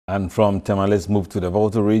And from Tema, let's move to the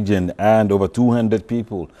Volta region, and over 200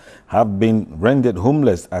 people have been rendered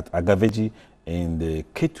homeless at Agavedzi in the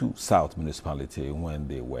Ketu South municipality when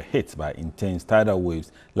they were hit by intense tidal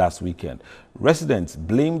waves last weekend. Residents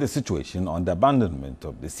blame the situation on the abandonment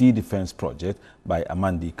of the sea defense project by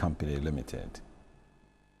Amandi Company Limited.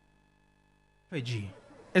 Agavedzi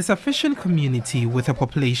is a fishing community with a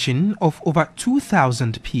population of over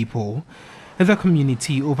 2,000 people. The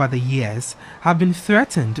community over the years have been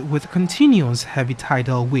threatened with continuous heavy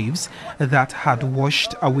tidal waves that had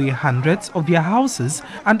washed away hundreds of their houses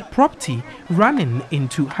and property, running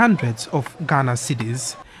into hundreds of Ghana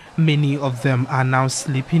cedis. Many of them are now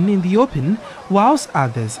sleeping in the open, whilst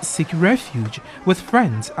others seek refuge with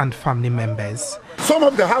friends and family members. Some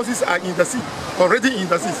of the houses are in the sea, already in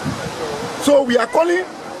the sea. So we are calling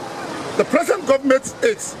the present government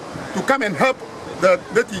aides to come and help the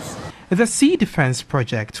natives. The Sea Defense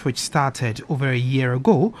Project, which started over a year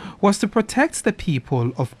ago, was to protect the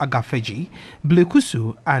people of Agavedzi,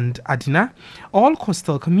 Blekusu and Adina, all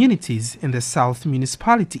coastal communities in the South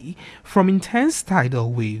municipality, from intense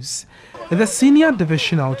tidal waves. The senior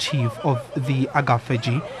divisional chief of the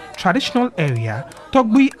Agavedzi traditional area,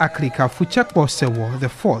 Togbi Akrika Fuchekbosewo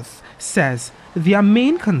IV, says their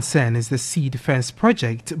main concern is the Sea Defense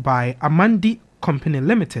Project by Amandi Company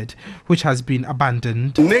Limited, which has been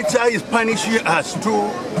abandoned. Nature is punishing us through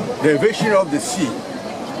the invasion of the sea.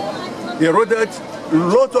 They eroded a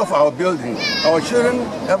lot of our buildings. Our children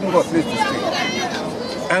haven't got a place to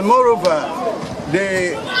stay. And moreover,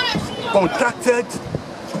 they contracted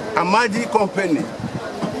Amadi Company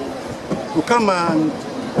to come and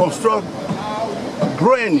construct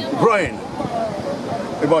groin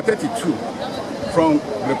about 32 from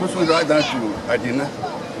Blekusu right down to Adina.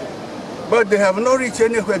 But they have not reached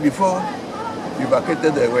anywhere before we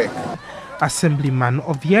vacated the work. Assemblyman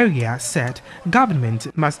of the area said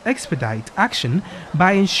government must expedite action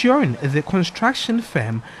by ensuring the construction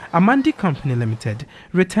firm Amandi Company Limited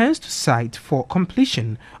returns to site for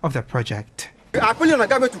completion of the project. We are calling on the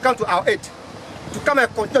government to come to our aid, to come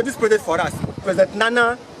and continue this project for us. President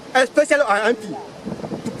Nana, especially our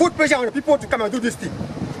MP, to put pressure on the people to come and do this thing.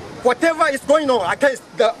 Whatever is going on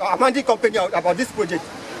against the Amandi Company about this project,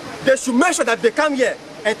 they should make sure that they come here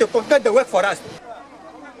and to complete the work for us.